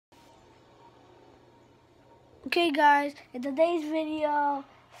Okay, guys, in today's video,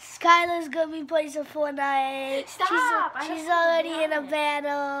 Skylar's gonna be playing some Fortnite. Stop! She's already in a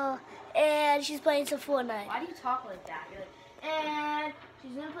battle, and she's playing some Fortnite. Why do you talk like that? You're like, and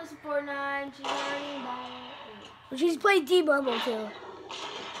she's gonna play some Fortnite. She's already in battle. She's playing D-Bubble too.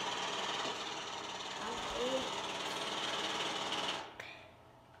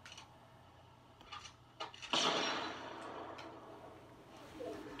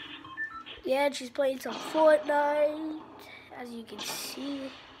 Yeah, and she's playing some Fortnite, as you can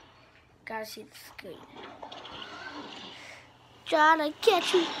see. Gotta see the screen. Trying to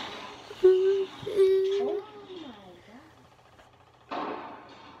catch you. Oh my god.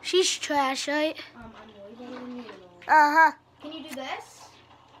 She's trash, right? I'm way better than you. Uh-huh. Can you do this?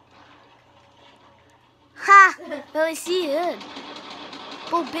 Ha! Let me see it.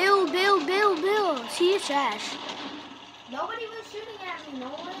 Oh, Bill. She is trash. Nobody was shooting at me, no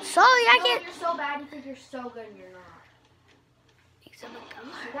one. Sorry, I can't. You're so bad, you think you're so good and you're not. Because I'm a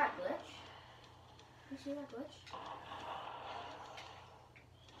You see that glitch? You see that glitch?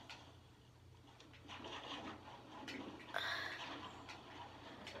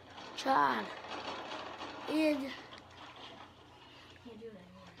 John. And Can't do it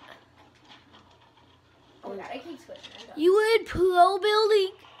anymore. Oh god, I keep switching. you were in pro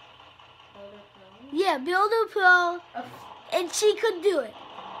building? Yeah, builder pro. And she could do it.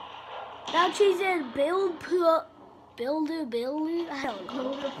 Now she's in build pro. Builder. I don't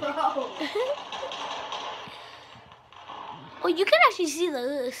know. Builder pro. Oh, you can actually see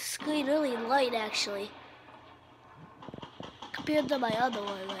the screen really light, actually. Compared to my other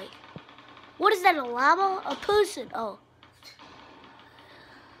one, like. What is that, a llama? A person? Oh.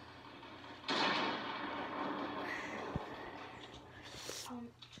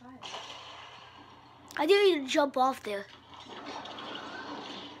 Try it. I didn't even jump off there.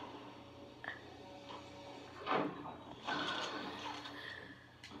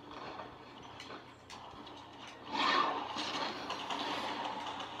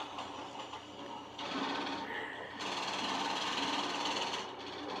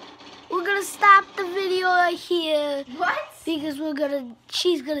 We're gonna stop the video right here. What? Because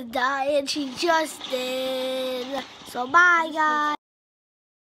she's gonna die, and she just did. So bye, guys.